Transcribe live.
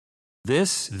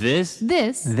This is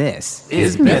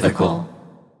mythical.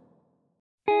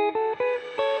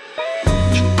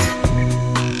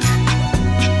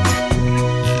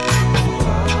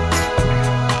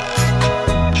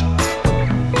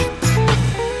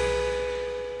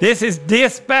 This is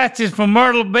Dispatches from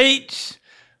Myrtle Beach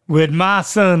with my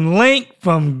son Link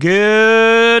from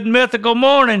Good Mythical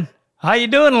Morning. How you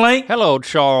doing, Link? Hello,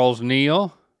 Charles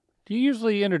Neal. Do you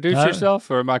usually introduce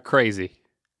yourself, or am I crazy?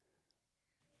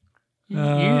 You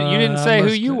didn't say who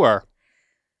you were,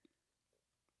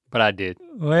 but I did.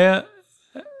 Well,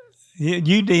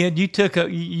 you did. You took up.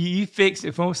 You fixed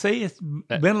it for me. See, it's been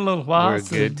a little while. We're a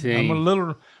good team. I'm a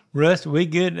little rusty. We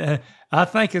good. I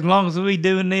think as long as we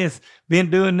been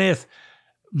doing this,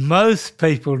 most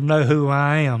people know who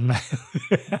I am now.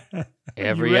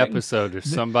 Every episode,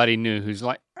 there's somebody new who's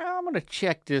like, I'm going to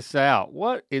check this out.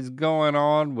 What is going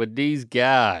on with these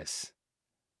guys?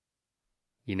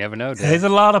 You never know, Dad. There's a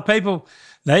lot of people.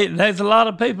 There's a lot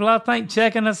of people, I think,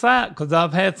 checking us out because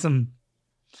I've had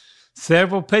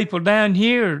several people down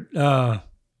here. When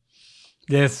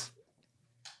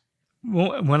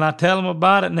I tell them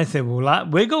about it, and they say, "Well,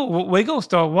 we go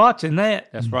start watching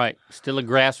that." That's right. Still a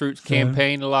grassroots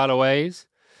campaign in a lot of ways.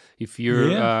 If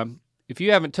you're if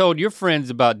you haven't told your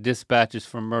friends about Dispatches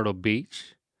from Myrtle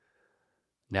Beach,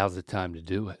 now's the time to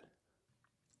do it.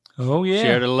 Oh yeah,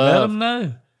 share the love. Let them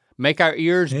know. Make our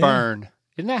ears burn.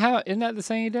 Isn't that the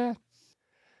saying, Dad?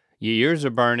 Your ears are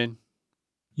burning.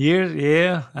 Years,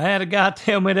 yeah. I had a guy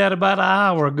tell me that about an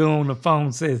hour ago on the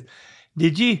phone. Says,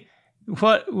 "Did you?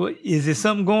 What is there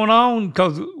something going on?"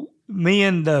 Because me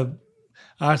and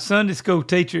our Sunday school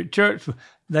teacher at church,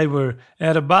 they were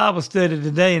at a Bible study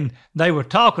today, and they were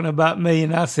talking about me.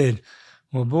 And I said,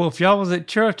 "Well, boy, if y'all was at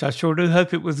church, I sure do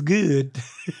hope it was good."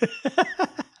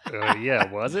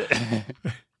 Yeah, was it?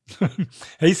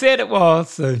 He said it was.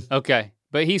 So. Okay,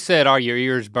 but he said, "Are your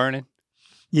ears burning?"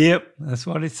 Yep, that's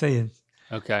what he said.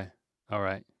 Okay, all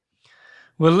right.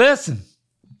 Well, listen,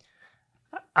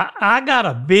 I got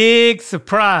a big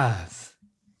surprise.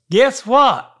 Guess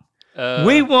what?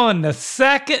 We won the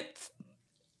second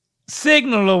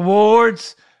Signal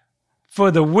Awards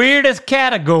for the weirdest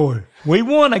category. We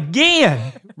won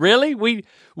again. Really? We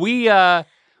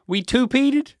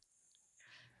two-peated?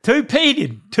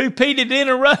 Two-peated in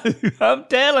a row. I'm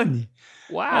telling you.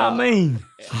 Wow. I mean.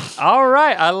 All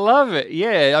right. I love it.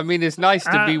 Yeah. I mean, it's nice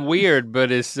to be weird,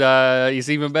 but it's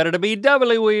even better to be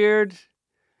doubly weird.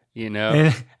 You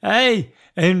know?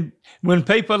 And when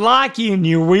people like you and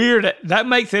you're weird, that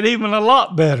makes it even a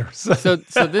lot better. So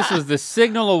this was the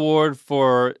Signal Award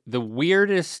for the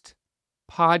weirdest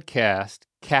podcast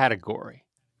category.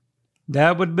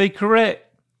 That would be correct.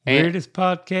 Weirdest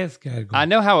podcast category. I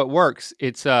know how it works.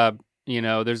 It's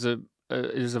there's a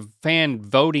fan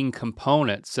voting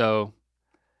component. So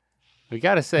we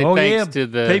got to say thanks to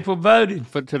the people voted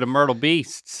to the Myrtle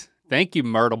Beasts. Thank you,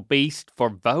 Myrtle Beast, for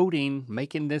voting,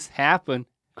 making this happen.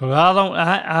 Cause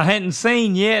I hadn't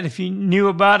seen yet if you knew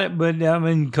about it, but I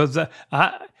mean, cause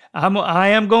I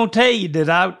am gonna tell you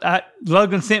that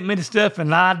Logan sent me the stuff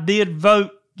and I did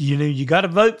vote. You know, you got to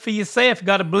vote for yourself. You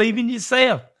got to believe in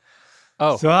yourself.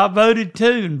 Oh, so I voted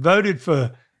too, and voted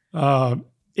for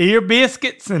ear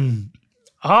biscuits and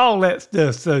all that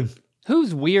stuff. So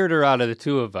who's weirder out of the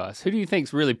two of us? Who do you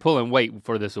think's really pulling weight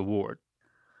for this award?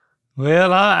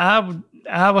 Well, I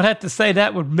would have to say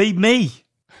that would be me.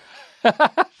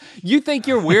 You think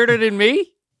you're weirder than me?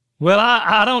 Well,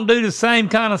 I don't do the same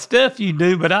kind of stuff you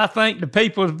do, but I think the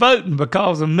people are voting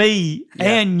because of me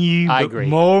and you. I agree.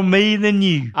 More me than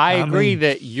you. I agree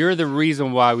that you're the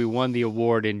reason why we won the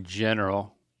award in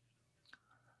general.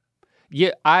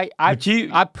 Yeah, I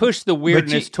push the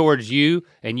weirdness towards you,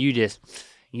 and you just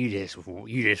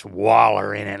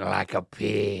waller in it like a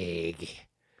pig.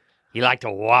 You like to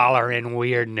waller in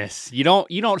weirdness. You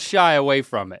don't shy away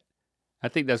from it. I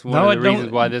think that's one of the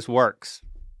reasons why this works.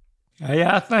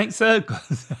 Yeah, I think so.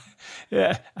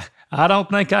 I don't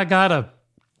think I got a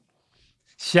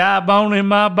shy bone in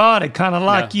my body, kind of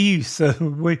like you. So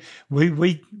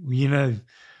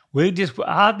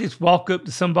I'll just walk up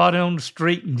to somebody on the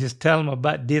street and just tell them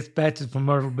about Dispatches from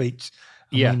Myrtle Beach.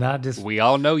 I mean, we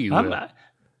all know you will.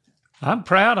 I'm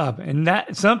proud of it. And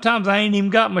that sometimes I ain't even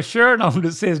got my shirt on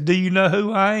that says, "Do you know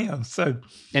who I am?" So,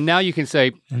 and now you can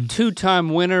say,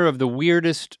 2-time winner of the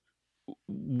weirdest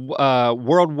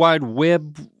World Wide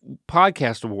Web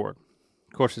podcast award.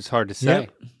 Of course, it's hard to say.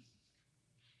 Yep.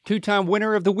 2-time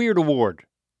winner of the Weird Award.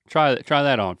 Try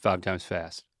that on 5 times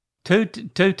fast.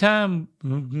 Two-time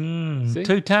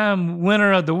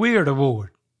winner of the Weird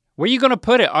Award. Where are you going to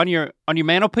put it? On your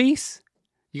mantelpiece?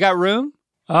 You got room?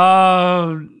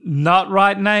 Not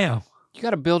right now. You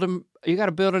got to build him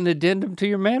build an addendum to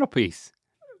your mantelpiece.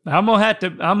 I'm gonna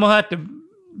have to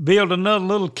build another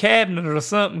little cabinet or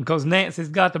something because Nancy's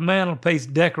got the mantelpiece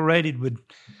decorated with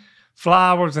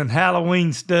flowers and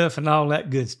Halloween stuff and all that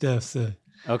good stuff. So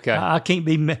okay, I can't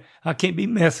be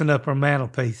messing up her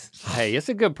mantelpiece. Hey, it's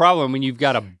a good problem when you've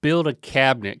got to build a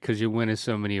cabinet because you're winning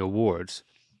so many awards.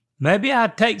 Maybe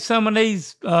I'd take some of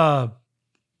these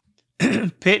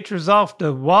pictures off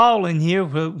the wall in here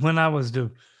when I was the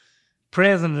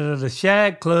president of the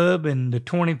Shag Club in the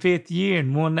 25th year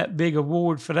and won that big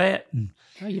award for that. And,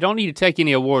 you don't need to take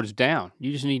any awards down.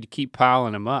 You just need to keep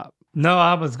piling them up. no,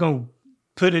 I was going to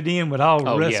put it in with all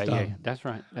the rest of them. Yeah. That's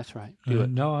right. Do it.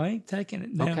 No, I ain't taking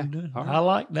it down. Okay. All right. I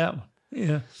like that one.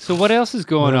 Yeah. So what else is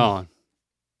going on?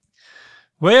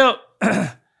 Well,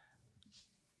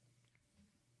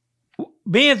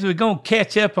 being as we're gonna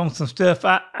catch up on some stuff,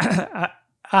 I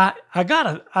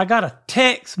got a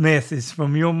text message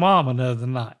from your mama the other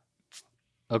night,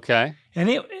 Okay. and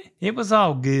it was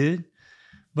all good,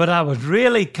 but I was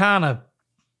really kind of,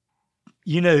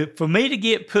 for me to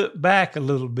get put back a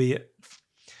little bit.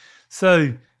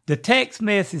 So the text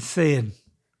message said,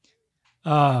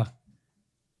 "Were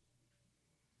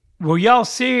y'all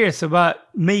serious about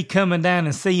me coming down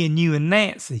and seeing you and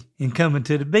Nancy and coming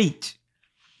to the beach?"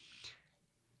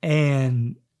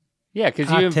 And yeah, because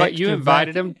you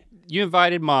invited him. You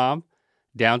invited Mom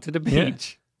down to the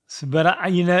beach. Yeah. So, but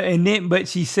but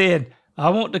she said,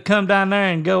 "I want to come down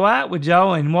there and go out with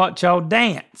y'all and watch y'all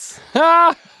dance."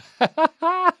 That's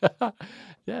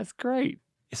great.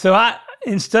 So I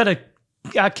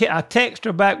texted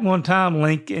her back one time,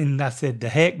 Link, and I said, "The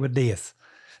heck with this."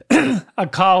 I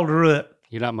called her up.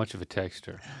 You're not much of a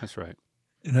texter. That's right.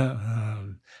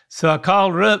 So I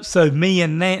called her up so me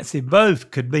and Nancy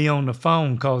both could be on the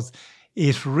phone because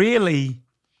it's really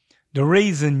the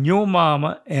reason your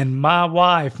mama and my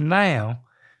wife now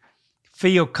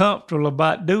feel comfortable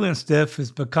about doing stuff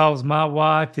is because my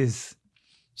wife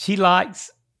she likes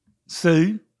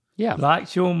Sue,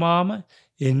 likes your mama,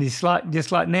 and it's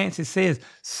just like Nancy says,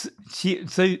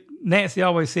 Nancy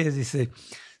always says,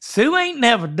 Sue ain't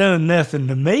never done nothing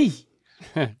to me.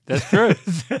 That's true.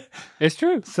 It's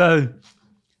true.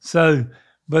 So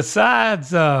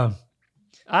besides, I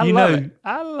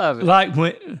love it.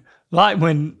 Like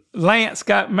when Lance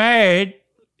got married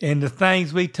and the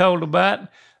things we told about,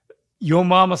 your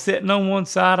mama sitting on one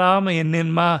side of me, and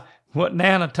then what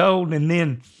Nana told, and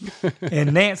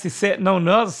Nancy sitting on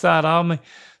the other side of me.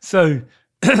 So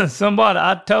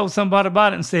I told somebody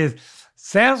about it and says,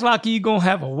 "Sounds like you're going to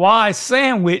have a wise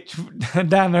sandwich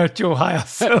down there at your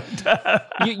house sometime."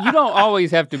 You don't always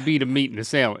have to be the meat and the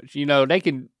sandwich. They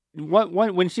can,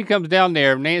 when she comes down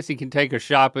there, Nancy can take her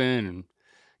shopping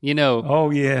and,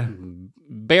 Oh, yeah.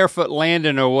 Barefoot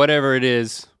landing or whatever it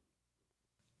is.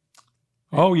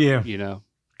 Oh, yeah.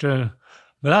 True.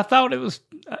 But I thought it was,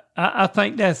 I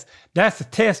think that's a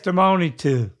testimony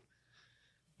to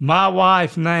my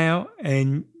wife now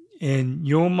and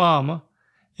your mama.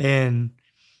 And,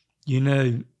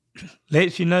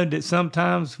 lets you know that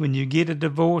sometimes when you get a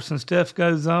divorce and stuff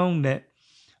goes on that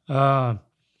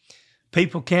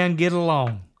people can get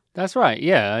along. That's right.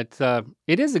 Yeah,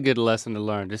 it is a good lesson to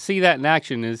learn. To see that in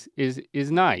action is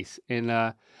nice. And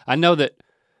I know that,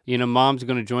 Mom's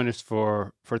going to join us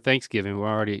for Thanksgiving. We're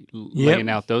already laying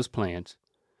out those plans.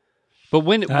 But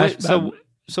when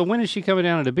is she coming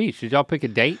down to the beach? Did y'all pick a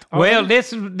date already? Well,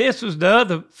 this was the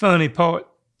other funny part.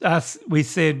 We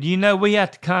said, we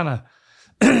have to kind of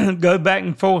go back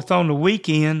and forth on the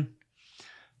weekend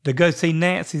to go see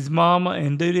Nancy's mama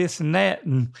and do this and that.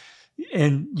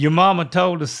 And your mama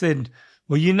told us, said,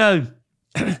 "Well,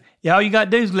 all you got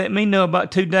to do is let me know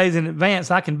about 2 days in advance.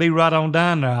 I can be right on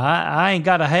down there. I ain't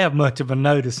got to have much of a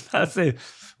notice." I said,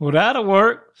 "Well, that'll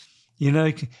work."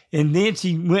 And then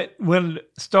she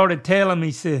started telling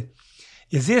me, said,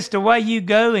 "Is this the way you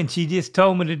go?" And she just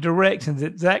told me the directions,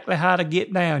 exactly how to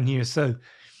get down here. So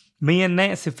me and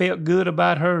Nancy felt good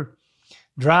about her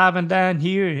driving down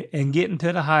here and getting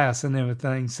to the house and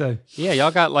everything. So yeah,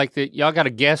 y'all got a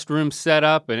guest room set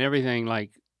up and everything,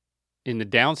 like in the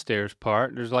downstairs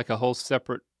part. There's like a whole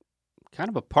separate kind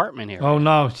of apartment area. Oh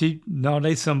no,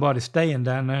 there's somebody staying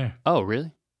down there. Oh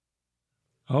really?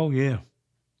 Oh yeah.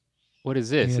 What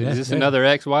is this? Is this another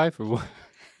ex-wife or what?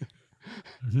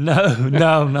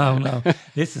 No.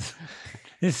 This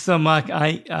is something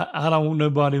I don't want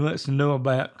nobody much to know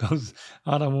about because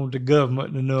I don't want the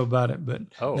government to know about it. But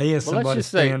there's somebody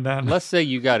staying down there. Let's say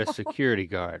you got a security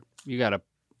guard. I got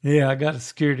a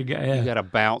security guard. Yeah. You got a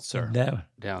bouncer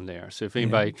down there. So if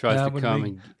anybody tries to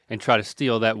come and try to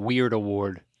steal that weird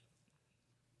award,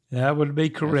 that would be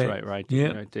correct. That's right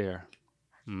there.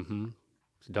 Mm-hmm.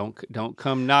 So don't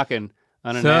come knocking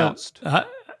unannounced. So,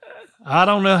 I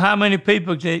don't know how many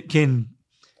people that can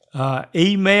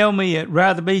email me at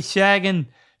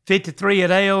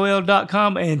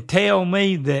ratherbeshagging53@aol.com and tell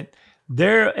me that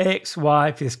their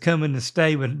ex-wife is coming to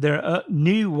stay with their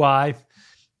new wife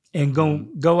and going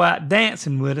to go out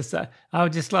dancing with us. I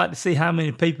would just like to see how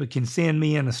many people can send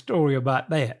me in a story about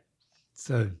that.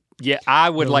 So yeah, I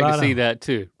would like to see that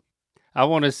too. I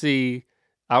want to see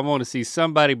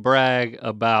somebody brag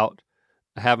about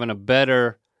having a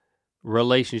better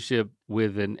relationship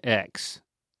with an ex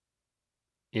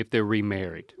if they're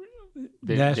remarried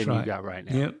than you got right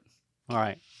now. Yep. All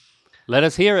right. Let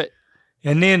us hear it.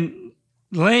 And then,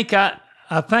 Link, I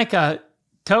think I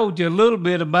told you a little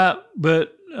bit about,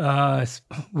 but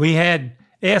we had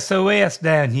SOS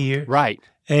down here. Right.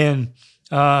 And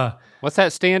what's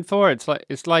that stand for?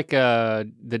 It's like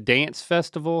the dance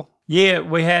festival. Yeah,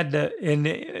 we had and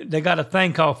they got a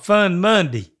thing called Fun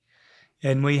Monday,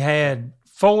 and we had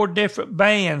 4 different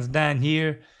bands down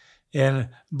here, and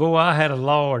boy, I had a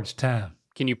large time.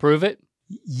 Can you prove it?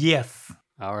 Yes.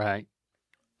 All right.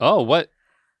 Oh,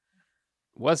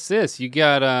 what's this? You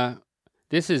got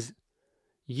this is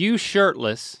you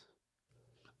shirtless.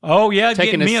 Oh yeah,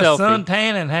 taking getting me a selfie.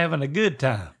 suntan and having a good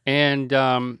time. And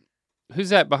who's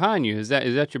that behind you? Is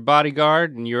that your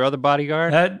bodyguard and your other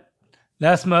bodyguard?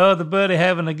 That's my other buddy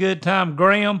having a good time,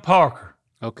 Graham Parker.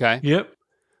 Okay. Yep.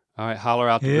 All right, holler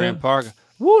out to Graham Parker.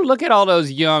 Woo, look at all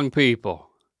those young people.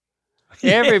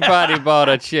 Everybody bought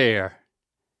a chair.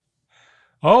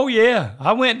 Oh, yeah.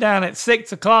 I went down at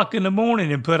 6 o'clock in the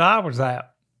morning and put ours out.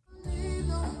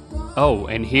 Oh,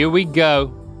 and here we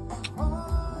go.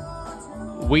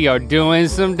 We are doing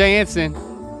some dancing.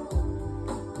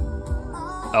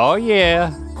 Oh,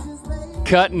 yeah.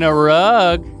 Cutting a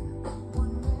rug.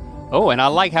 Oh, and I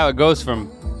like how it goes from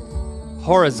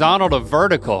horizontal to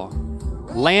vertical.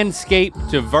 Landscape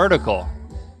to vertical.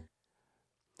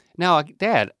 Now,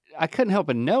 Dad, I couldn't help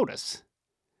but notice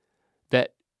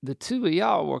that the two of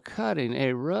y'all were cutting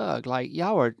a rug. Like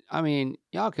y'all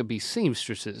could be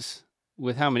seamstresses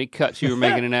with how many cuts you were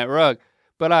making in that rug.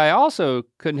 But I also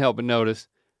couldn't help but notice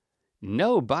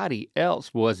nobody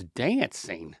else was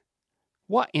dancing.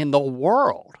 What in the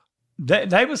world?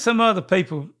 There was some other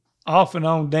people off and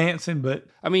on dancing, but...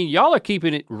 I mean, y'all are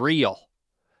keeping it real.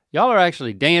 Y'all are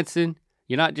actually dancing.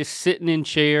 You're not just sitting in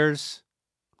chairs.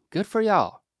 Good for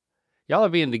y'all. Y'all are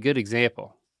being the good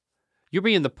example. You're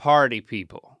being the party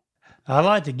people. I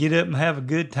like to get up and have a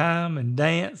good time and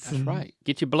dance. That's right.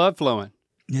 Get your blood flowing.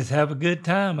 Just have a good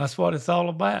time. That's what it's all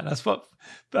about. That's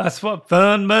what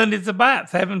Fun Monday's about.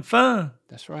 It's having fun.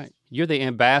 That's right. You're the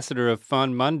ambassador of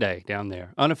Fun Monday down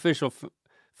there. Unofficial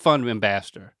fun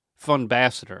ambassador.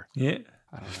 Funbassador. Yeah.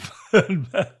 I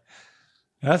don't know.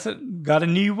 Got a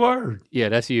new word. Yeah,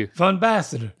 that's you.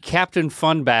 Funbassador. Captain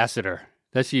Funbassador.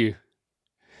 That's you.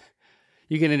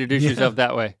 You can introduce yourself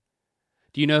that way.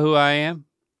 Do you know who I am?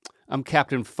 I'm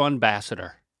Captain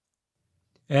Funbassador.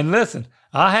 And listen,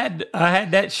 I had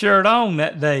that shirt on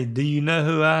that day. Do you know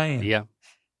who I am? Yeah.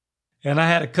 And I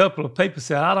had a couple of people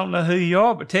say, I don't know who you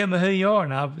are, but tell me who you are.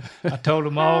 And I told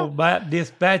them all about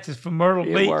dispatches from Myrtle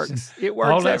Beach. It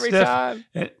works every time.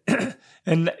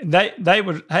 And they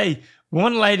were, hey,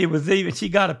 one lady she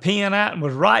got a pen out and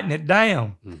was writing it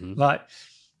down. Mm-hmm. Like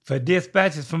for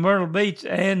dispatches from Myrtle Beach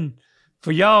and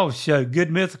for y'all's show, Good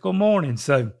Mythical Morning.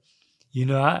 So,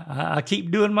 I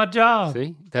keep doing my job.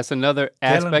 See, that's another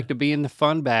aspect of being the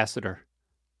Funbassador.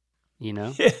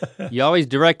 You're always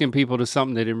directing people to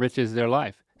something that enriches their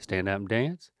life. Stand up and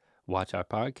dance, watch our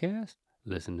podcast,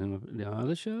 listen to the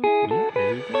other show. Yeah,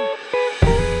 there you go.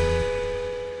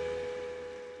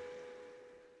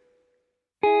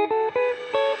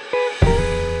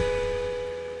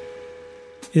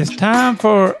 It's time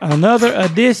for another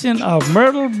edition of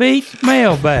Myrtle Beach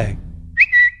Mailbag.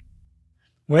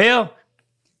 Well,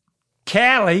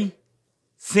 Callie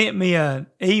sent me an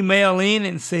email in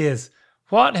and says,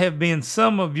 what have been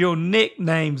some of your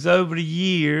nicknames over the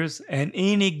years and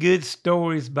any good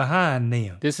stories behind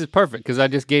them? This is perfect because I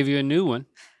just gave you a new one.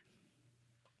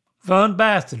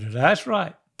 Funbassador, that's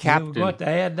right. Captain. We're going to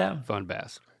add that one.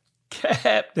 Funbassador.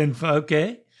 Captain,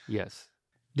 okay. Yes.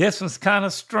 This one's kind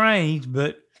of strange,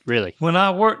 but really, when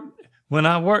I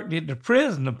worked at the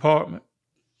prison department,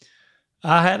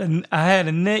 I had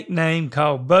a nickname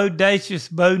called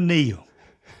Bodacious Bo Neal.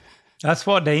 That's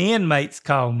what the inmates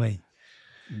call me.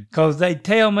 Because they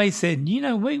tell me, said,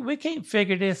 we can't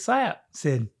figure this out.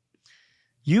 Said,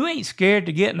 you ain't scared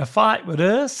to get in a fight with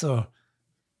us, or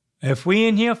if we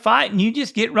in here fighting, you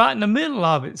just get right in the middle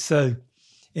of it. So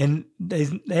and there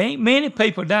ain't many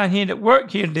people down here that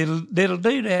work here that'll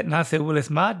do that. And I said, well, it's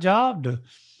my job to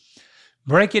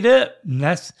break it up. And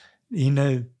that's,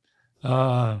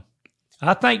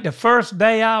 I think the first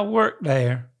day I worked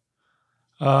there,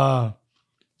 I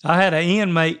had an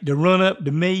inmate to run up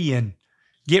to me and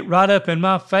get right up in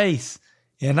my face,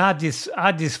 and I just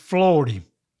floored him,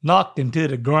 knocked him to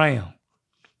the ground.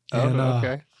 And,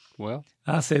 okay. Well,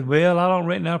 I said, well, I don't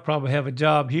reckon I'll probably have a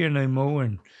job here no more.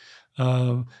 And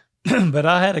but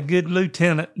I had a good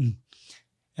lieutenant,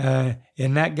 and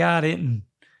that guy didn't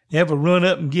ever run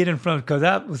up and get in front, because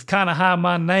that was kind of how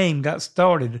my name got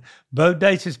started,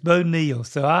 Bodacious Bo Neal.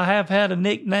 So I have had a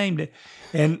nickname that,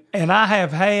 and I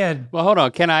have had. Well, hold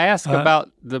on. Can I ask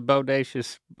about the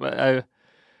Bodacious?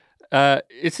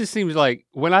 It just seems like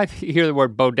when I hear the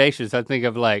word bodacious, I think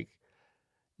of like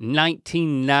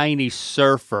 1990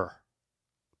 surfer.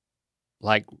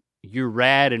 Like, you're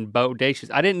rad and bodacious.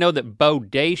 I didn't know that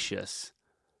bodacious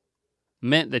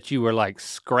meant that you were like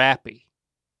scrappy.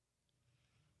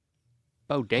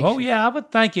 Bodacious. Oh yeah, I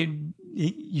would think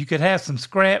you could have some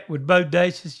scrap with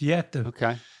bodacious. You have to.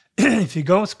 Okay. If you're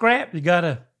going scrap, you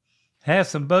gotta have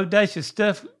some bodacious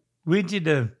stuff with you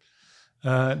to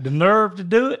the nerve to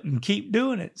do it and keep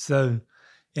doing it. So,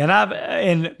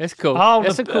 and that's cool.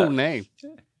 That's a cool name.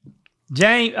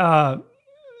 James,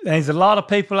 there's a lot of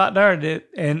people out there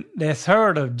that's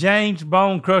heard of James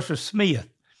Bone Crusher Smith.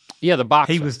 Yeah, the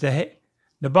boxer. He was the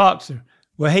boxer.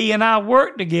 Well, he and I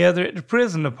worked together at the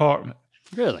prison department.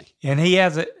 Really? And he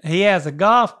has a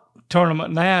golf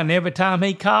tournament now, and every time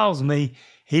he calls me,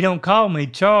 he don't call me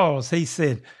Charles. He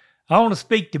said, I want to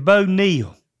speak to Bo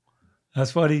Neal.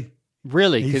 That's what he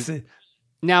said.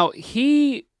 Now,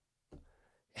 he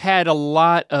had a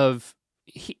lot of,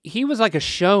 he was like a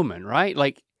showman, right?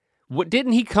 Like,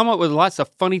 didn't he come up with lots of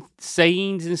funny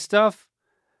sayings and stuff?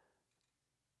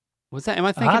 Was that? Am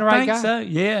I thinking the right guy? I think so.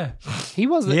 Yeah. He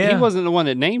wasn't. Yeah. He wasn't the one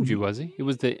that named you, was he? It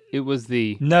was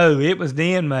the. No, it was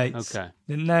the inmates. Okay.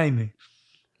 Didn't name me,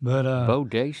 but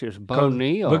Bodacious Bo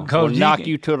Neal will knock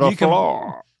you to the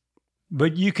floor.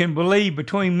 But you can believe,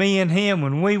 between me and him,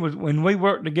 when we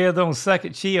worked together on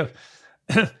second shift,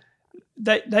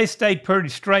 they stayed pretty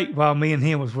straight while me and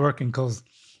him was working, because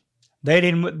they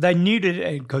knew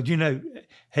that, because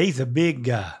he's a big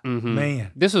guy,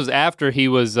 man. This was after he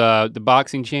was the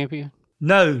boxing champion?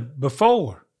 No,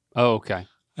 before. Oh, okay.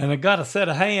 And I got a set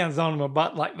of hands on him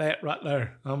about like that right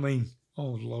there. I mean,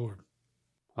 oh, Lord.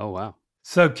 Oh, wow.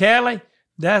 So, Callie,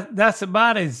 that's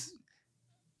about as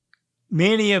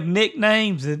many of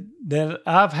nicknames that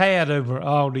I've had over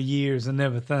all the years and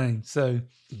everything. So,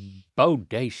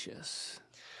 Bodacious.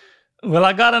 Well,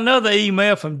 I got another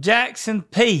email from Jackson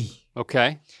P.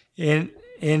 Okay. And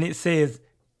it says,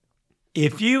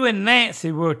 if you and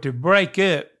Nancy were to break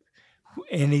up,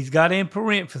 and he's got in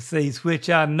parentheses, which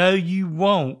I know you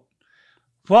won't,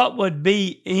 what would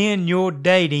be in your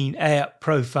dating app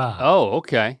profile? Oh,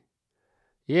 okay.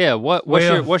 Yeah,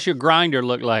 what's your grinder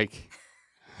look like?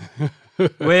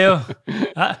 Well,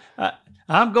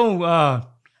 I'm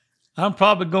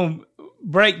probably going to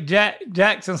break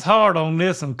Jackson's heart on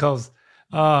this one, because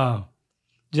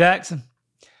Jackson,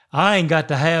 I ain't got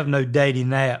to have no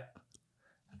dating app.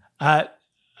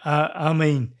 I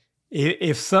mean,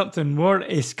 if something were,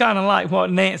 it's kind of like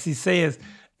what Nancy says.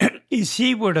 If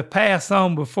she were to pass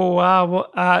on before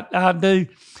I do,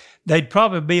 there'd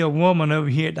probably be a woman over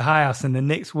here at the house in the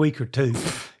next week or two.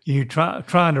 You're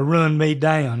trying to run me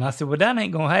down. I said, well, that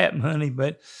ain't gonna happen, honey.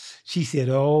 But she said,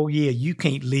 oh yeah, you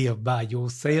can't live by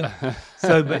yourself.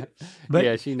 So, but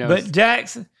yeah, she knows.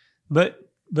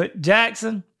 But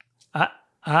Jackson,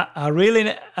 I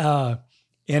really,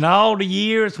 in all the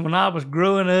years when I was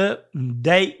growing up and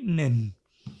dating and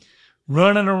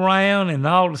running around and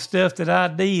all the stuff that I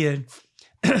did,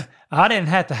 I didn't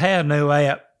have to have no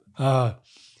app.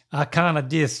 I kind of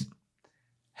just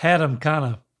had them kind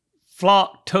of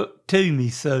flock to me,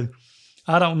 so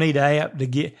I don't need an app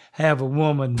to have a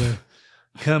woman to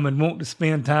come and want to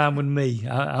spend time with me.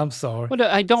 I'm sorry.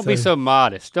 Well, don't be so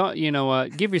modest. Don't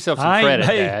give yourself some credit,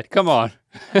 Dad. Come on.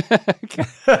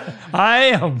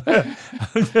 I am.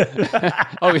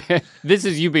 Okay, this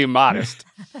is you being modest.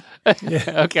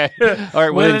 Yeah. Okay. All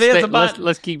right. Well,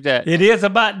 let's keep that. It is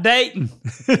about dating.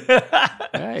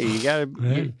 Hey, you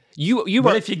gotta. You were.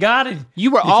 But if you got it,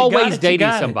 you were always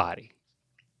dating somebody.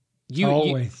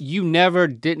 Always. You never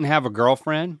didn't have a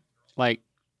girlfriend, like.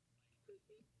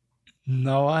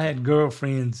 No, I had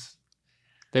girlfriends.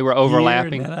 They were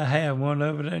overlapping. And I had one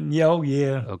over there.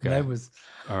 Yeah, Okay. That was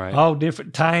all right. All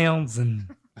different towns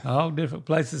and all different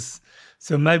places.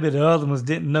 So maybe the other ones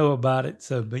didn't know about it.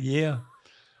 So, but yeah.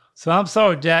 So I'm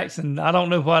sorry, Jackson. I don't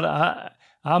know what I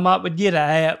I might would get an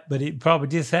app, but it probably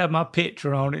just have my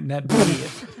picture on it, and that'd be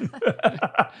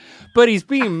it. But he's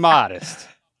being modest.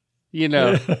 You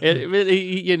know, it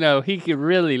really, you know, he could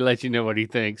really let you know what he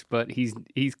thinks, but he's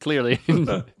clearly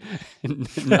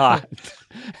not.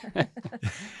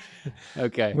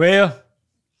 Okay. Well,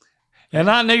 and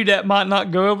I knew that might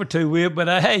not go over too well, but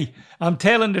hey, I'm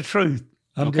telling the truth.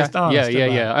 I'm just honest.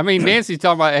 Yeah. I mean, Nancy's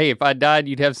talking about, hey, if I died,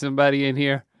 you'd have somebody in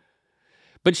here.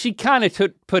 But she kind of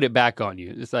put it back on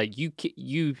you. It's like you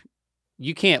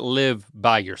can't live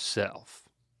by yourself.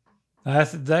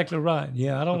 That's exactly right.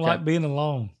 Yeah, I don't like being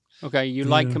alone. Okay, you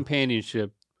like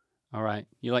companionship. All right,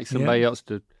 you like somebody else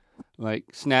to like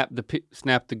snap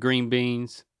the green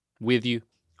beans with you.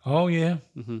 Oh yeah,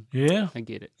 yeah. I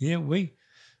get it. Yeah, we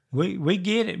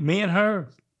get it. Me and her,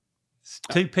 it's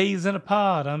two peas in a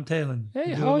pod. I'm telling you.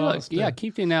 Hey, look,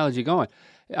 keep the analogy going.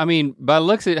 I mean, by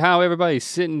looks at how everybody's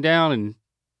sitting down and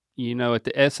at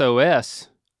the SOS,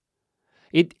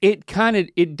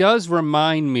 it does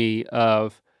remind me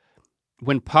of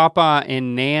when Papa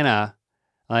and Nana.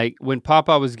 Like, when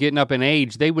Papa was getting up in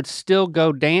age, they would still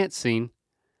go dancing,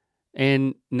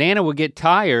 and Nana would get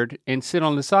tired and sit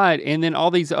on the side, and then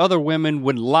all these other women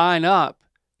would line up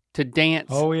to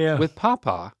dance with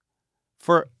Papa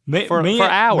for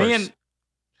hours.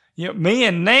 Me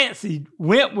and Nancy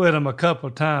went with them a couple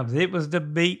of times. It was the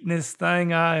beatingest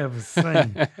thing I ever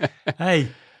seen. Hey,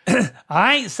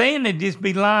 I ain't saying they'd just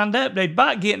be lined up. They'd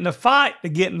about get in a fight to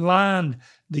get in line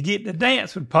to get to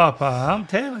dance with Papa. I'm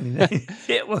telling you,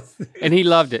 it was. And he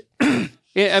loved it. I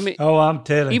mean, I'm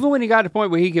telling you. Even when he got to the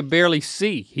point where he could barely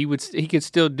see, he could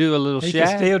still do a little He shag.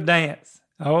 could still dance.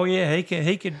 Oh yeah,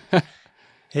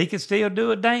 he could still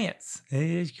do a dance.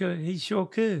 He sure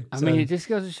could. I mean, it just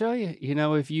goes to show you,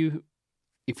 if you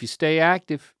stay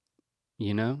active,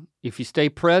 if you stay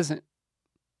present,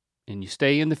 and you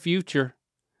stay in the future,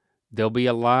 they'll be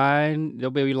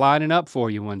lining up for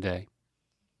you one day.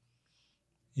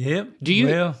 Yep. Do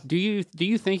you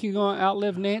think you're going to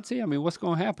outlive Nancy? I mean, what's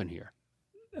going to happen here?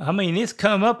 I mean, it's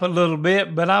come up a little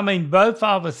bit, but I mean, both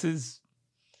of us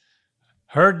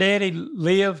her daddy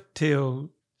lived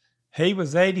till he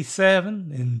was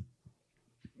 87 and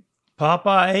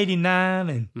Papa 89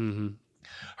 and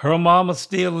her mama's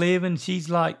still living. She's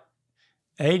like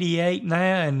 88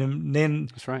 now, and then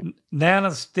that's right.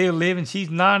 Nana's still living. She's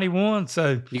 91,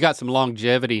 so you got some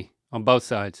longevity on both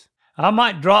sides. I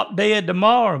might drop dead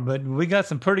tomorrow, but we got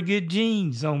some pretty good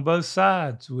genes on both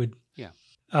sides.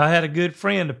 I had a good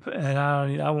friend, and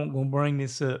I won't go bring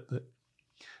this up, but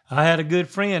I had a good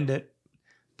friend that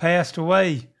passed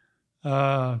away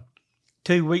 2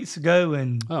 weeks ago,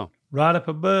 and right up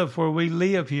above where we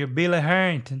live here, Billy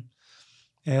Harrington,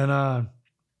 and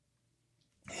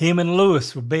him and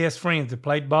Lewis were best friends. They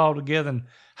played ball together in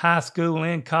high school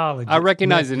and college. I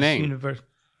recognize the name. University.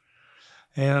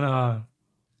 And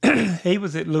he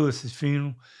was at Lewis's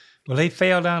funeral. Well, he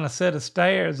fell down a set of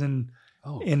stairs in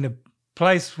the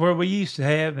place where we used to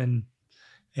have, and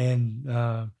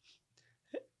that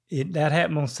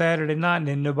happened on Saturday night, and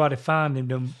then nobody found him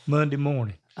till Monday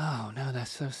morning. Oh no,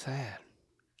 that's so sad.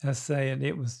 That's sad.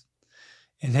 It was,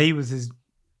 and he's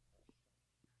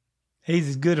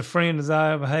as good a friend as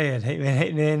I ever had.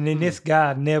 And this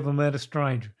guy never met a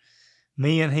stranger.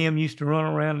 Me and him used to run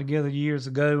around together years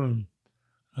ago, and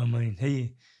I mean,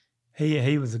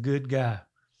 he was a good guy.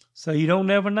 So you don't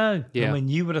never know. Yeah. I mean,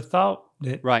 you would have thought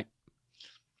that. Right.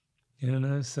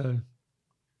 So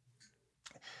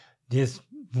just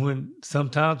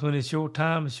sometimes when it's your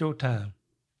time, it's your time.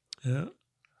 Yeah.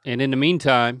 And in the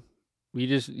meantime,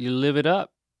 you live it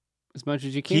up as much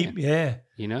as you can.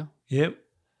 Yep.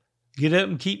 Get up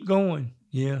and keep going.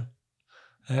 Yeah.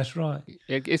 That's right.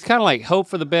 It's kind of like hope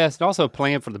for the best, also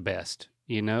plan for the best.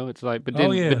 It's like, but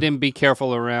then be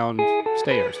careful around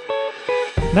stairs.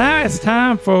 Now it's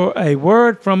time for a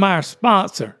word from our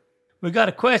sponsor. We got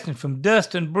a question from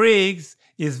Dustin Briggs.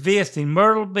 Is visiting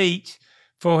Myrtle Beach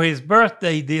for his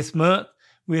birthday this month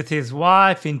with his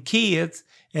wife and kids,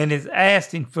 and is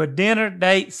asking for dinner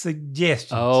date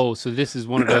suggestions. Oh, so this is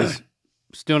one of those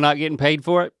still not getting paid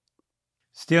for it?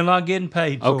 Still not getting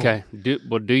paid for it. Okay.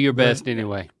 Do your best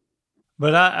anyway.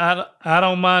 But I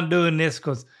don't mind doing this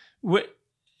because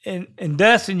and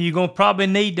Dustin, you're going to probably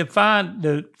need to find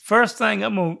the first thing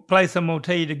I'm going to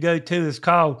tell you to go to is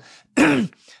called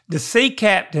the Sea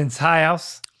Captain's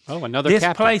House. Oh, another this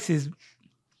captain.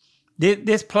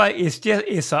 This place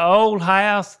it's an old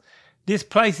house. This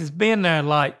place has been there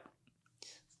like,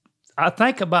 I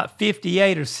think about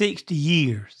 58 or 60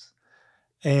 years,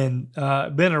 and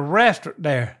been a restaurant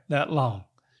there that long.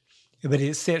 But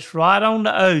it sits right on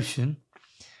the ocean,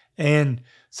 and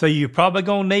so you're probably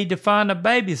going to need to find a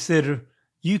babysitter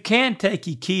you can take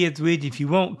your kids with you if you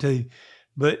want to,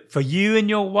 but for you and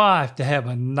your wife to have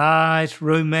a nice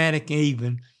romantic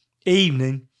evening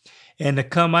and to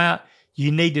come out,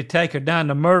 you need to take her down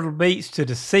to Myrtle Beach to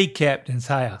the sea captain's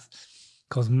house.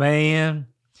 Because, man,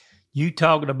 you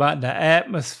talking about the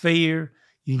atmosphere.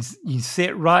 You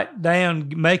sit right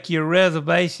down, make your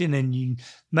reservation, and you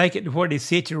make it to where they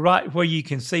sit you right where you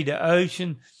can see the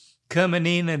ocean coming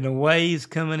in and the waves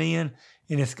coming in.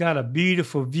 And it's got a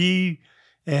beautiful view.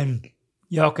 And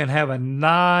y'all can have a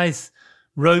nice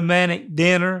romantic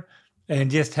dinner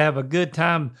and just have a good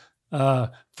time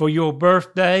for your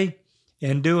birthday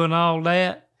and doing all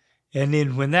that. And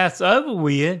then when that's over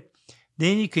with,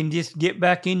 then you can just get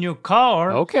back in your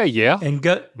car. Okay, yeah. And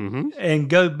go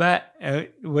back, and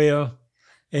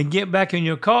get back in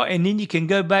your car. And then you can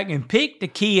go back and pick the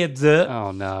kids up.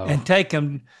 Oh, no. And take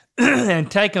them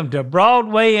to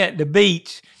Broadway at the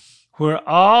beach, where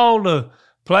all the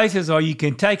places are. You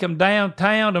can take them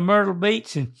downtown to Myrtle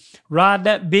Beach and ride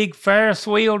that big Ferris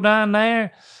wheel down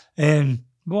there. And,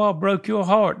 boy, I broke your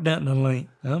heart, doesn't it, Link?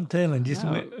 I'm telling you.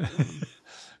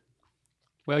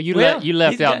 Well, you left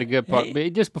out the good part.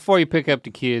 But just before you pick up the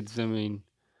kids, I mean,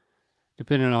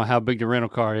 depending on how big the rental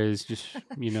car is, just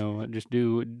just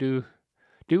do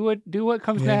what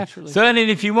comes naturally. So, and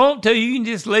if you want to, you can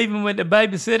just leave them with the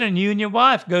babysitter, and you and your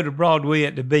wife go to Broadway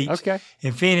at the beach. Okay.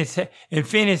 And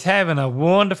finish having a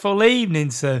wonderful evening.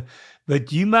 So,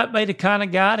 but you might be the kind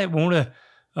of guy that want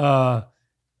to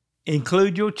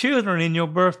include your children in your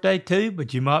birthday too.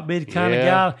 But you might be the kind of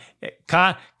guy,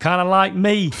 kind of like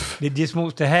me, that just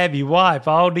wants to have your wife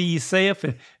all to yourself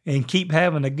and keep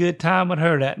having a good time with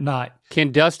her that night.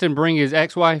 Can Dustin bring his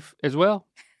ex-wife as well?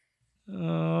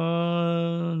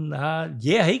 Yeah,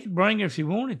 he could bring her if he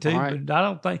wanted to, right. But I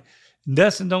don't think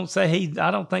Dustin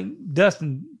I don't think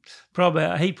Dustin probably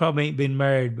ain't been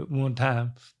married but one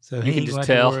time, so You he can ain't just got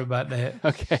tell. to worry about that.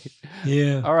 Okay.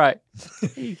 Yeah. All right.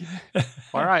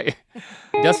 All right.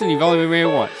 Dustin, you've only been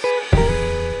married once.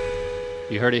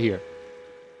 You heard it here.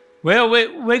 Well,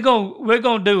 we're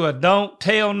gonna do a don't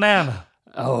tell Nana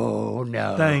Oh,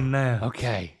 no. thing now.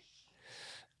 Okay.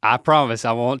 I promise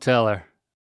I won't tell her.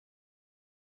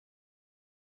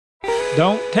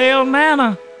 Don't tell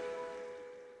Nana.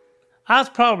 I was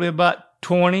probably about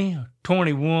 20 or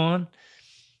 21,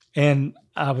 and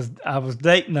I was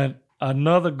dating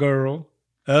another girl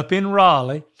up in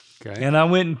Raleigh, Okay. and I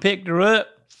went and picked her up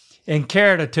and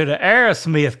carried her to the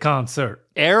Aerosmith concert.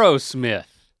 Aerosmith.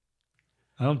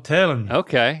 I'm telling you.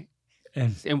 Okay.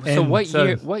 And So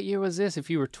what year was this if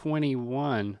you were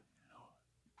 21?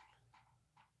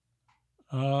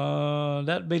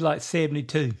 That'd be like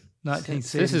 72,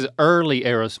 1970. This is early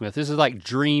Aerosmith. This is like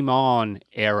Dream On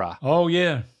era. Oh,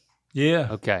 yeah. Yeah.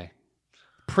 Okay.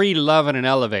 Pre-Love in an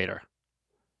Elevator.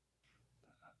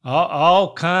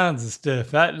 All kinds of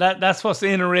stuff. That's what's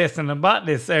interesting about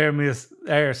this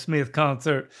Aerosmith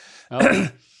concert. Oh,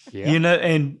 yeah.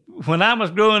 And when I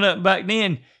was growing up back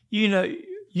then,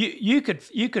 you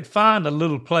could find a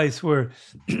little place where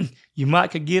you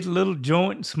might could get a little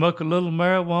joint and smoke a little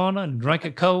marijuana and drink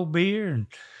a cold beer and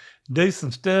do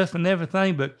some stuff and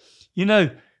everything. But,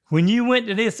 when you went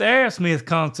to this Aerosmith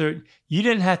concert, you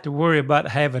didn't have to worry about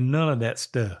having none of that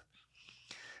stuff.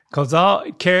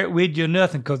 Carry it with you or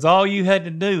nothing. Because all you had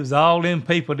to do was all them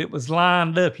people that was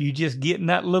lined up, you just get in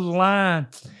that little line.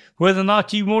 Whether or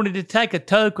not you wanted to take a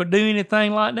toke or do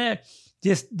anything like that,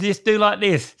 just do like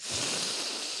this.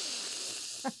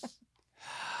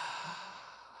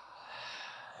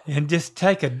 And just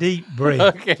take a deep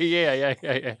breath. Okay,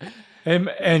 yeah.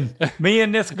 And me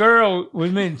and this girl,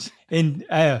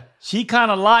 she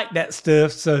kind of liked that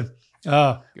stuff. So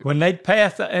when they'd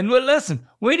pass, listen,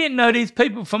 we didn't know these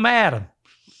people from Adam,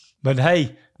 but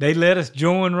hey, they let us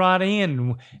join right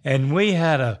in, and we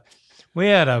had a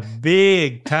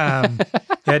big time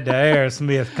at the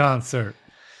Aerosmith concert.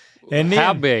 And then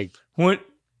how big?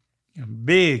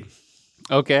 Big.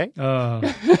 Okay.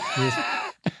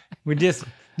 We just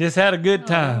had a good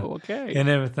time. Oh, okay. And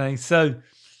everything. So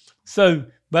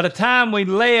by the time we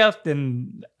left,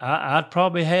 and I'd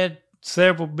probably had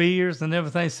several beers and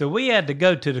everything, so we had to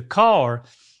go to the car,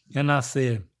 and I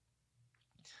said,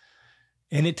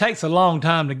 and it takes a long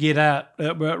time to get out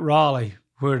up at Raleigh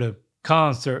where the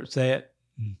concert's at.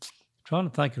 I'm trying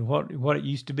to think of what it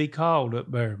used to be called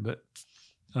up there, but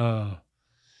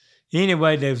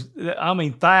anyway, there's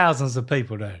thousands of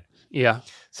people there. Yeah.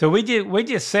 So we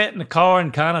just sat in the car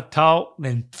and kind of talked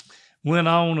and went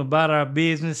on about our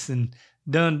business and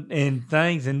done and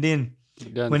things, and then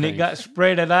when it got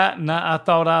spread out, and I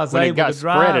thought I was able to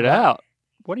drive. Spread it out.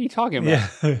 What are you talking about?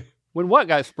 Yeah. When what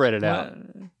got spread it out?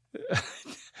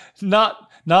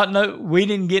 we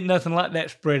didn't get nothing like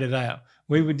that spread it out.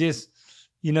 We were just,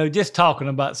 just talking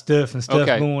about stuff and stuff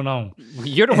going on.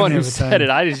 You're the one who said it.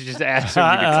 I just asked him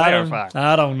to clarify.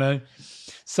 I don't know.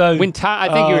 So I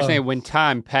think you were saying when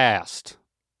time passed.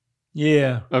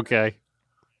 Yeah. Okay.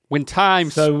 When time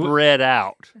spread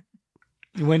out.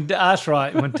 That's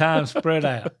right. When time spread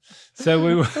out. So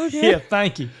we were. Yeah.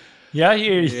 Thank you. Yeah, I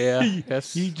hear you. Yeah.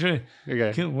 That's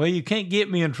okay. Well, you can't get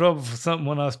me in trouble for something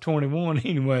when I was 21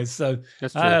 anyway. So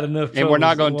that's true. I had enough trouble. And we're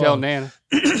not going to tell Nana.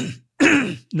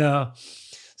 No.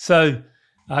 So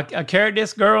I carried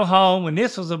this girl home, and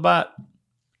this was about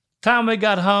time we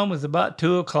got home was about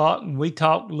 2:00, and we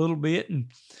talked a little bit,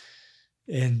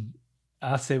 and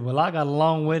I said, well, I got a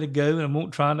long way to go, and I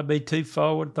won't trying to be too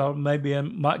forward. Thought maybe I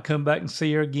might come back and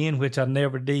see her again, which I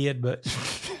never did, but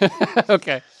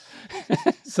okay.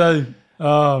 So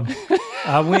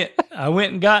I went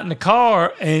and got in the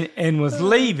car and was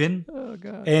leaving. Oh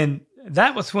God. And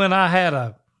that was when I had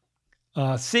a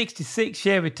 66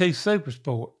 Chevy 2 Super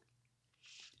Sport.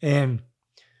 And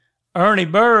Ernie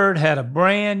Bird had a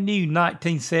brand new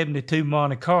 1972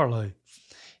 Monte Carlo.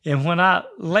 And when I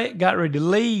got ready to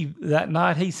leave that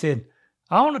night, he said,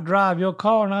 I want to drive your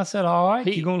car. And I said, all right,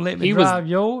 you going to let me drive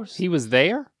yours? He was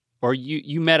there? Or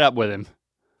you met up with him?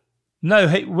 No,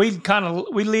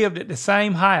 we lived at the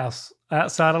same house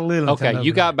outside of Lillington. Okay,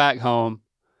 you got back home,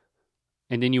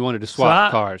 and then you wanted to swap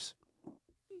cars.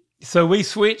 So we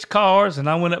switched cars, and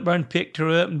I went up there and picked her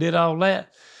up and did all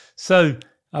that. So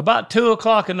about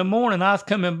 2:00 in the morning, I was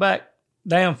coming back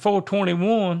down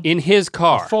 421. In his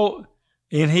car?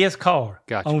 In his car.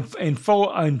 Gotcha. In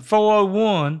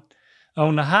 401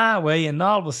 on the highway, and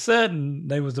all of a sudden,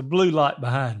 there was a blue light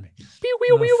behind me. Pew,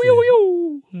 pew, pew,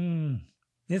 pew, pew.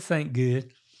 This ain't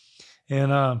good.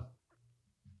 And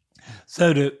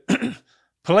so the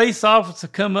police officer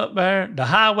come up there, the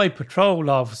highway patrol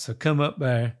officer come up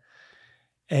there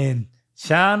and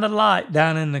shined a light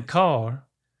down in the car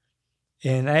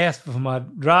and asked for my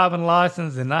driving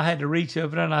license, and I had to reach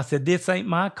over there, and I said, this ain't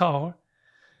my car.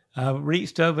 I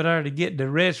reached over there to get the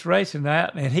registration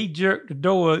out, and he jerked the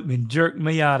door open and jerked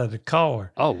me out of the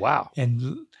car. Oh, wow.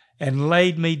 And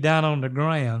laid me down on the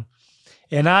ground.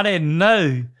 And I didn't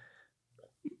know,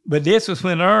 but this was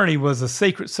when Ernie was a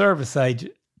Secret Service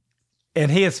agent,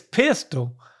 and his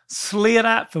pistol slid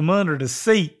out from under the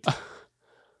seat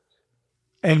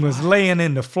and was laying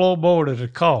in the floorboard of the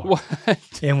car. What?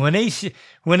 And when he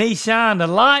shined the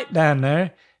light down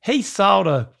there, he saw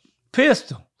the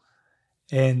pistol.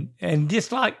 And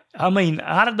just like, I'd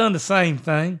have done the same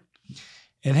thing.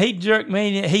 And he jerked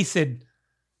me, he said,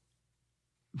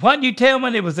 why didn't you tell me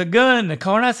there was a gun in the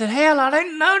car? And I said, hell, I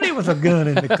didn't know there was a gun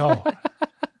in the car.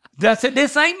 I said,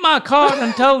 this ain't my car. I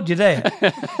done told you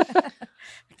that.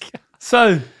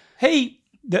 So they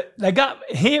got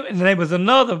him, and there was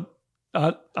another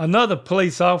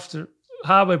police officer,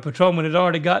 highway patrolman had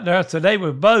already got there. So they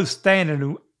were both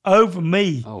standing over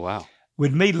me. Oh, wow.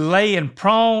 With me laying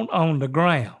prone on the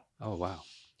ground. Oh, wow.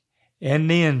 And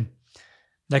then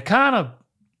they kind of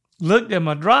looked at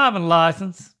my driving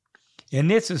license. And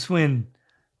this is when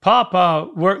Papa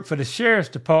worked for the sheriff's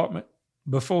department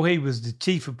before he was the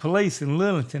chief of police in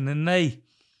Lillington. And they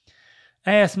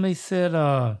asked me,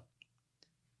 said,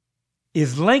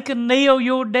 is Lincoln Neal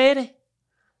your daddy?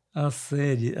 I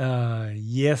said,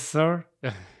 yes, sir.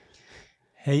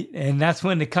 And that's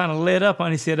when they kind of lit up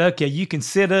on. He said, okay, you can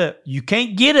sit up. You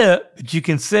can't get up, but you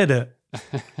can sit up.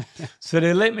 So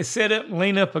they let me sit up and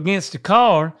lean up against the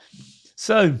car.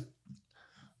 So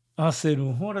I said,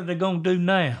 well, what are they going to do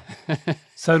now?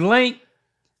 So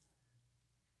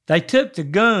they took the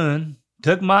gun,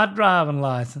 took my driving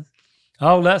license,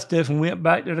 all that stuff, and went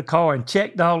back to the car and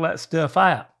checked all that stuff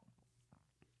out.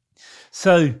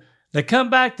 So they come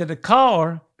back to the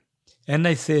car, and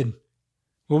they said,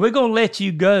 well, we're going to let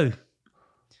you go,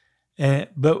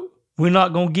 but we're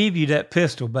not going to give you that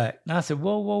pistol back. And I said,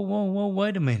 whoa,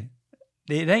 wait a minute.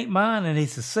 It ain't mine, and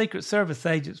it's a Secret Service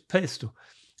agent's pistol.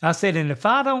 I said, and if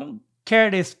I don't carry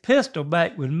this pistol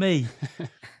back with me,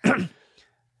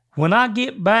 when I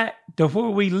get back to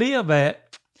where we live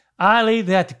at, I'll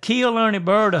either have to kill Ernie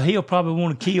Bird or he'll probably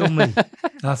want to kill me.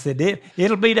 I said,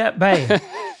 it'll be that bad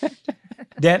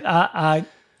that I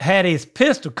had his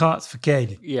pistol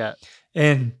confiscated. Yeah.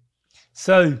 And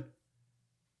so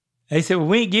they said, well,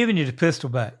 we ain't giving you the pistol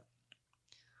back.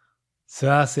 So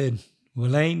I said, well,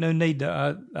 there ain't no need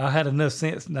to, I had enough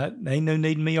sense. There ain't no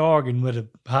need of me arguing with a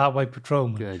highway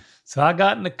patrolman. Good. So I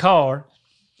got in the car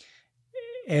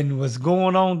and was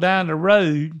going on down the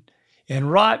road. And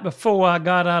right before I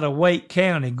got out of Wake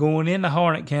County, going into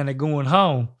Harnett County, going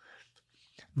home,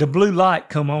 the blue light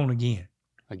come on again.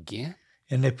 Again?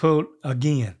 and they pulled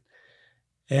again.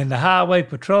 And the highway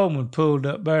patrolman pulled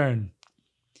up there, and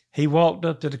he walked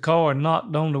up to the car and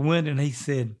knocked on the window, and he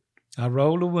said, I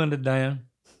rolled the window down.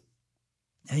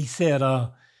 He said,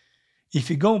 if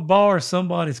you're going to borrow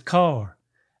somebody's car,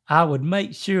 I would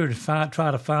make sure to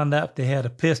try to find out if they had a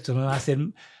pistol. And I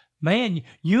said, man,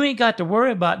 you ain't got to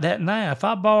worry about that now. If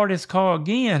I borrow this car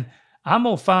again, I'm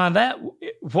going to find out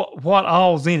what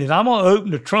all's in it. I'm going to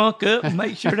open the trunk up and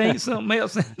make sure there ain't something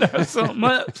else in there or something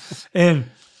else. And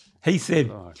he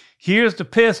said, here's the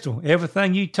pistol.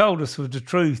 Everything you told us was the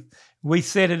truth. We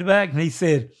set it back, and he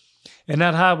said, and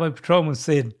that highway patrolman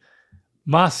said,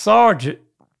 my sergeant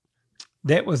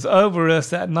that was over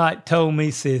us that night told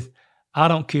me, says, I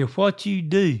don't care what you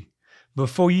do.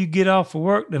 Before you get off of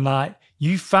work tonight,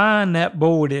 you find that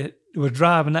boy that was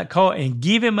driving that car and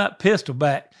give him that pistol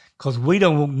back, because we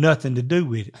don't want nothing to do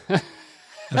with it.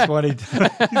 That's what he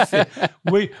said.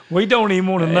 We don't even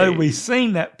want to know we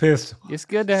seen that pistol. It's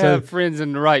good to have friends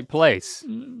in the right place.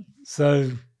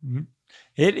 So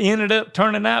it ended up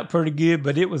turning out pretty good,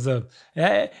 but it was a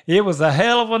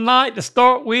hell of a night to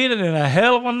start with, and a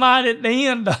hell of a night at the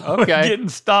end. Okay, getting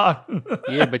started.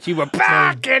 Yeah, but you were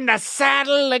back in the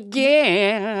saddle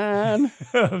again.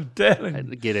 I'm telling you. I had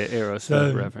to get an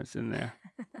Aerosmith reference in there.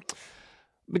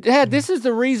 But Dad, this is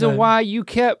the reason why you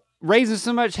kept raising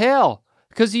so much hell,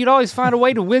 because you'd always find a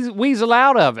way to weasel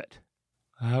out of it.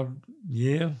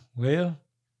 Yeah, well,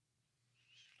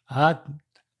 I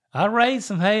raised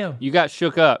some hell. You got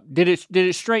shook up. Did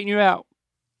it straighten you out?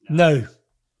 No.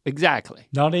 Exactly.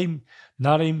 Not even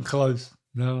close.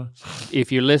 No.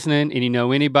 If you're listening and you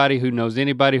know anybody who knows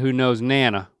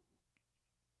Nana,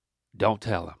 don't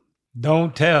tell them.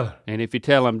 Don't tell her. And if you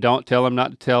tell them, don't tell them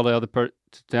not to tell the other person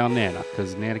to tell Nana,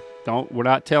 because we're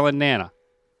not telling Nana.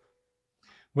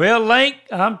 Well, Link,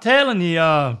 I'm telling you,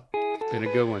 it's been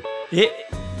a good one.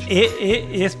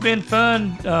 It's been fun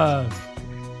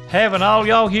having all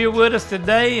y'all here with us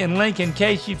today. And Link, in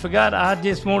case you forgot, I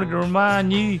just wanted to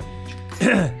remind you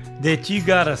that you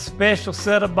got a special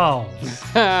set of balls.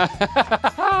 Oh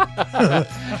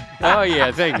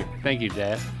yeah, thank you,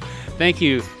 Dad. Thank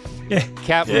you,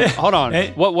 Captain. Yeah. Hold on,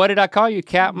 what did I call you,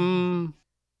 Captain?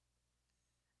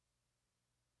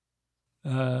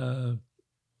 I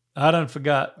done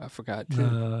forgot. I forgot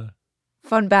too.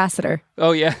 Funbassador.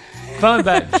 Oh yeah,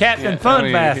 Captain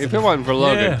Funbassador. If it wasn't for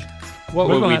Logan, what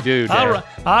would we do, Dad?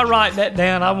 I'll write that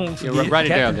down. I won't forget. Write it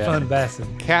down, Dad.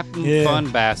 Funbassador. Captain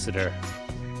Funbassador.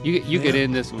 You could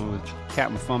end this one with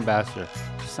Captain Funbassador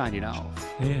signing off.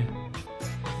 Yeah.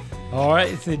 All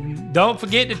right. So don't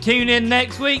forget to tune in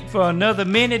next week for another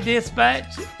mini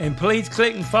dispatch, and please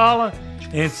click and follow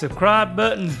and subscribe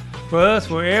button for us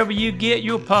wherever you get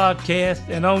your podcast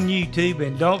and on YouTube.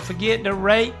 And don't forget to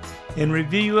rate and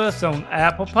review us on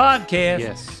Apple Podcasts.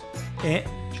 Yes.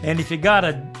 And if you got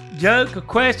a joke, a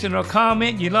question, or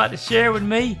comment you'd like to share with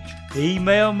me,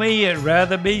 email me at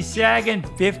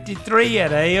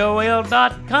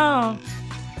ratherbesagging53@aol.com.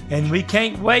 And we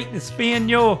can't wait to spin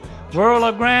your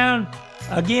world around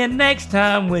again next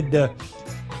time with the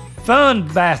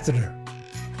Funbassador.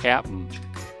 Captain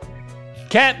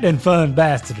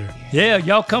Funbassador. Yeah,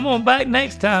 y'all come on back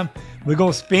next time. We're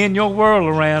going to spin your world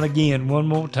around again one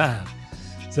more time.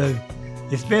 So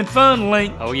it's been fun,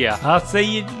 Link. Oh, yeah. I'll see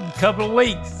you in a couple of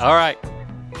weeks. All right.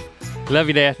 Love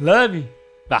you, Dad. Love you.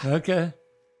 Bye. Okay.